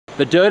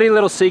The dirty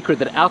little secret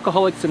that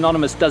Alcoholics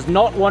Anonymous does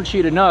not want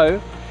you to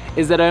know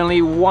is that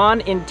only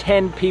 1 in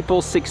 10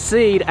 people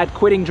succeed at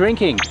quitting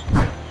drinking.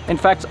 In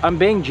fact, I'm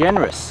being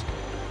generous.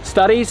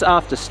 Studies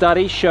after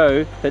studies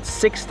show that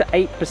 6 to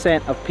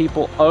 8% of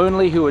people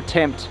only who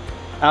attempt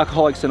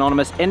Alcoholics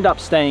Anonymous end up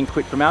staying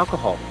quit from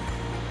alcohol.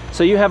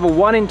 So you have a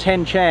 1 in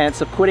 10 chance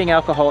of quitting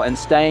alcohol and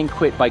staying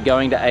quit by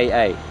going to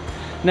AA.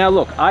 Now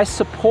look, I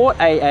support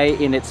AA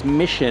in its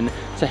mission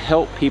to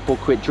help people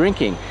quit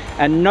drinking,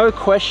 and no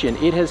question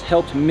it has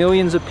helped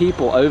millions of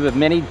people over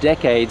many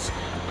decades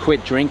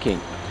quit drinking.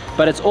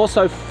 But it's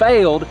also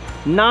failed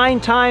 9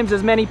 times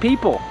as many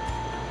people.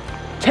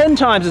 10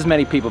 times as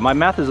many people, my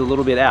math is a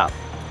little bit out.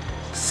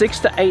 6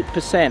 to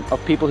 8%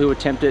 of people who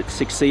attempt it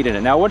succeed in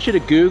it. Now I want you to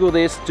Google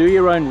this, do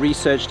your own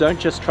research, don't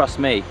just trust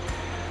me.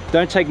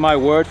 Don't take my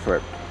word for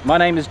it. My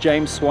name is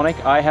James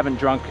Swanwick. I haven't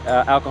drunk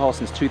alcohol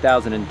since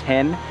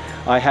 2010.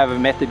 I have a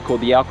method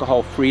called the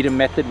Alcohol Freedom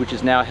Method, which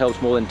has now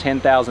helped more than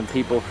 10,000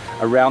 people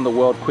around the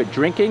world quit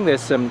drinking.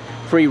 There's some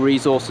free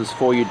resources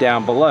for you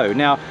down below.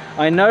 Now,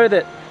 I know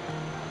that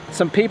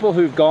some people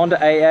who've gone to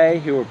AA,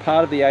 who are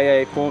part of the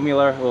AA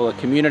formula, or the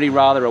community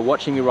rather, are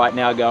watching me right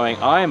now going,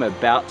 I am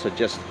about to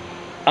just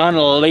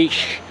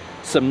unleash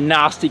some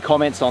nasty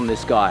comments on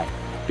this guy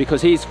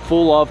because he's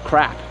full of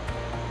crap.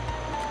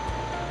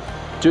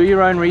 Do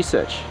your own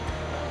research.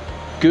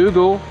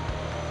 Google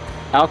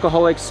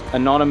Alcoholics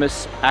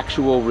Anonymous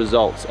actual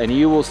results and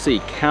you will see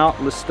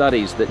countless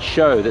studies that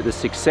show that the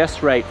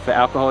success rate for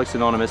Alcoholics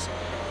Anonymous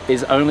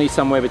is only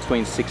somewhere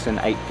between 6 and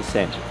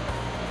 8%.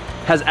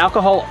 Has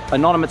Alcohol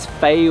Anonymous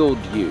failed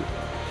you?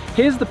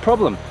 Here's the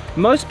problem.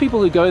 Most people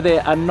who go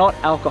there are not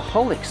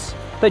alcoholics.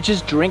 They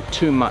just drink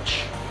too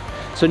much.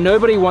 So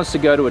nobody wants to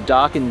go to a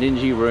dark and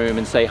dingy room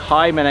and say,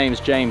 hi, my name's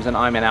James and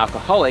I'm an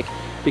alcoholic,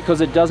 because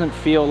it doesn't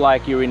feel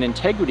like you're in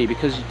integrity,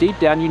 because deep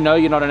down you know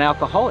you're not an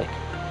alcoholic.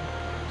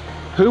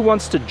 Who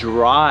wants to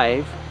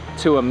drive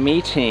to a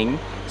meeting,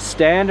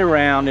 stand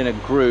around in a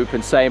group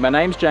and say, my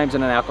name's James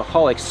and I'm an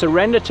alcoholic,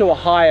 surrender to a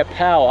higher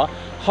power,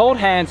 hold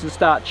hands and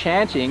start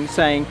chanting,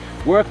 saying,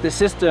 work the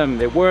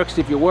system, it works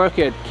if you work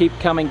it, keep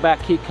coming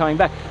back, keep coming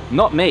back.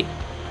 Not me.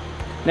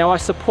 Now I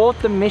support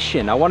the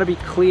mission, I want to be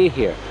clear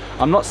here.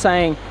 I'm not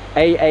saying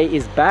AA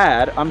is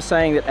bad, I'm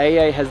saying that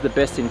AA has the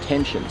best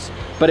intentions.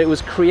 But it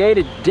was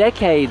created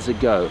decades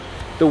ago.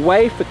 The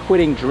way for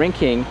quitting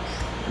drinking,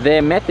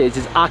 their methods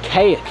is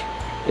archaic,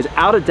 is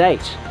out of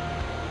date.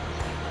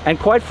 And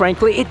quite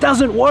frankly, it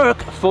doesn't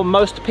work for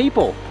most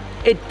people.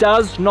 It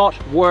does not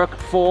work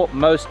for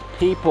most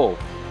people.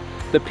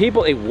 The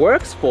people it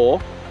works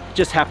for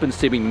just happens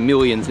to be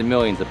millions and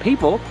millions of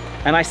people,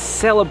 and I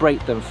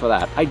celebrate them for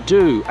that. I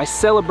do, I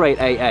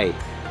celebrate AA.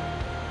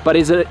 But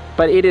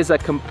it is a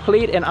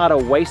complete and utter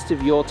waste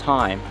of your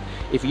time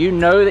if you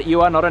know that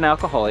you are not an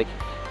alcoholic,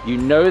 you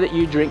know that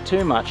you drink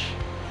too much,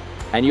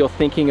 and you're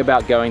thinking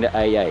about going to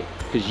AA,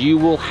 because you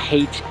will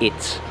hate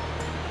it,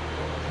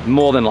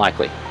 more than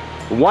likely.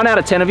 1 out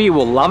of 10 of you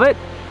will love it,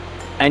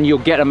 and you'll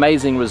get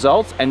amazing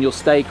results, and you'll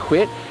stay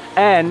quit.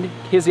 And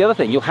here's the other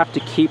thing, you'll have to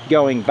keep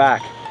going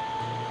back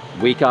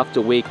week after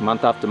week,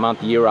 month after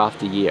month, year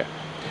after year.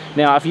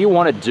 Now, if you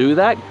want to do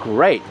that,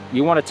 great.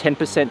 You want a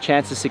 10%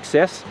 chance of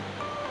success?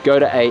 Go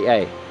to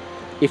AA.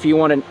 If you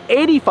want an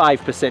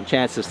 85%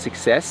 chance of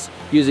success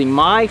using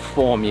my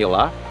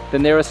formula,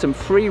 then there are some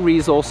free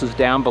resources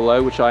down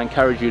below which I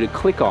encourage you to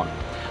click on.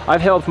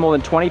 I've helped more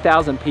than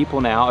 20,000 people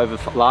now over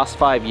the last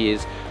 5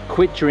 years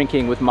quit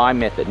drinking with my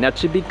method. Now,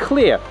 to be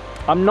clear,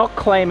 I'm not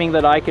claiming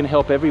that I can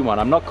help everyone.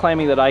 I'm not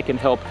claiming that I can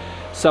help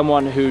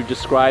someone who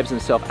describes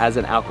himself as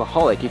an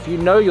alcoholic. If you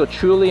know you're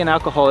truly an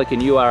alcoholic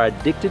and you are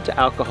addicted to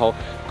alcohol,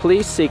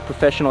 please seek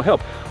professional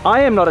help.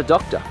 I am not a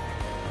doctor.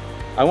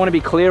 I want to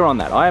be clear on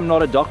that. I am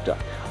not a doctor.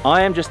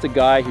 I am just a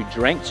guy who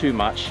drank too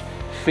much,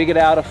 figured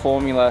out a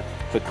formula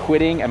for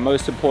quitting and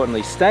most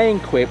importantly staying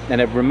quit,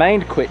 and have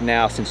remained quit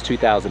now since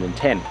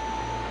 2010.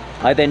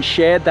 I then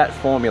shared that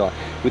formula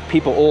with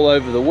people all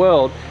over the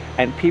world,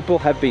 and people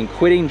have been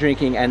quitting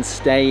drinking and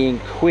staying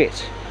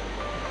quit.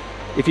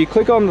 If you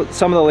click on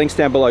some of the links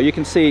down below, you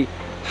can see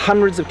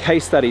hundreds of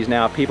case studies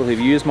now of people who've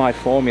used my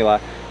formula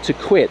to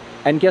quit.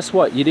 And guess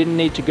what? You didn't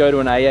need to go to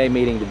an AA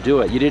meeting to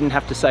do it. You didn't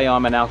have to say,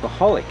 I'm an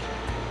alcoholic.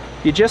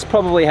 You just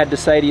probably had to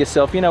say to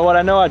yourself, you know what,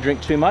 I know I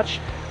drink too much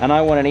and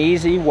I want an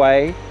easy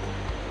way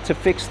to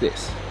fix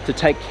this, to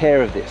take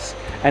care of this,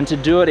 and to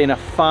do it in a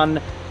fun,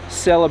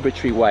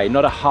 celebratory way,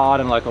 not a hard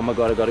and like, oh my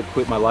God, I gotta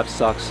quit, my life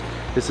sucks,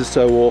 this is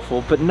so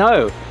awful. But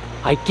no,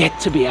 I get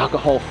to be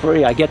alcohol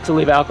free, I get to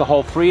live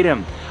alcohol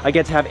freedom, I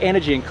get to have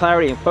energy and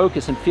clarity and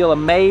focus and feel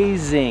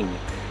amazing,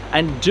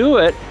 and do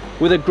it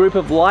with a group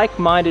of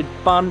like-minded,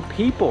 fun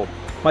people.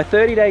 My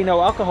 30-day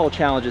no alcohol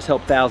challenge has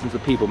helped thousands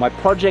of people. My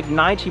Project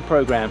 90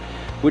 program,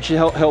 which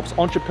helps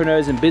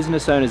entrepreneurs and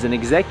business owners and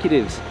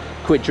executives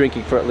quit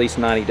drinking for at least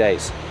 90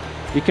 days.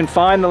 You can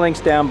find the links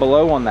down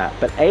below on that.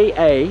 But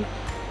AA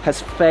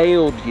has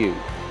failed you,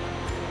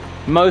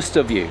 most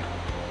of you.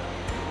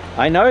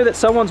 I know that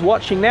someone's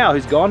watching now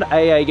who's gone to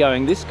AA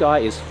going, this guy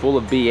is full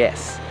of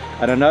BS.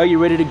 And I know you're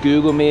ready to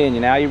Google me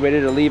and now you're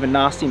ready to leave a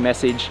nasty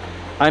message.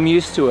 I'm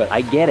used to it, I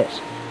get it.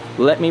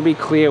 Let me be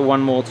clear one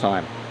more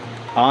time.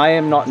 I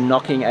am not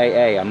knocking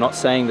AA. I'm not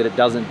saying that it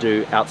doesn't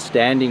do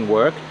outstanding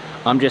work.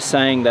 I'm just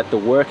saying that the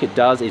work it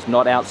does is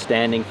not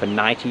outstanding for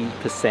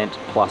 90%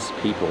 plus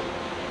people.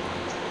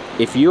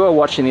 If you are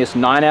watching this,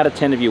 9 out of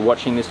 10 of you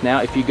watching this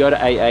now, if you go to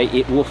AA,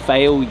 it will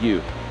fail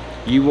you.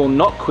 You will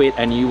not quit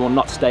and you will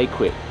not stay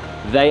quit.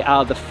 They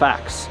are the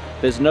facts.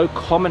 There's no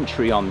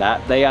commentary on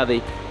that. They are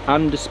the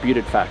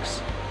undisputed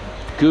facts.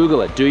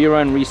 Google it, do your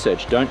own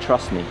research, don't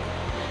trust me.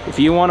 If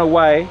you want a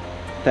way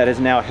that has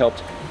now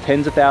helped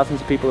tens of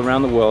thousands of people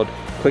around the world,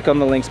 click on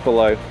the links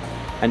below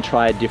and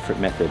try a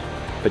different method.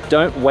 But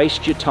don't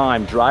waste your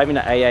time driving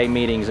to AA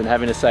meetings and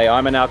having to say,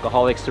 I'm an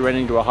alcoholic,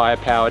 surrendering to a higher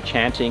power,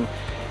 chanting.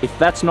 If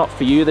that's not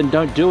for you, then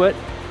don't do it,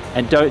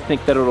 and don't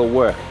think that it'll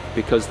work,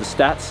 because the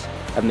stats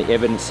and the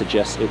evidence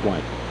suggests it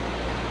won't.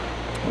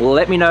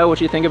 Let me know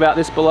what you think about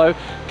this below.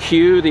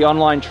 Cue the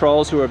online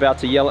trolls who are about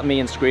to yell at me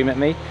and scream at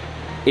me.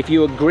 If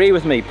you agree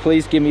with me,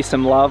 please give me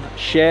some love,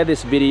 share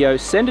this video,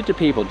 send it to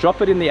people,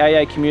 drop it in the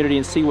AA community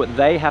and see what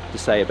they have to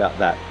say about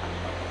that.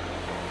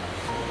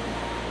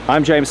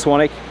 I'm James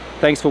Swanwick.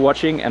 Thanks for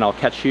watching, and I'll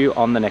catch you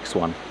on the next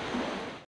one.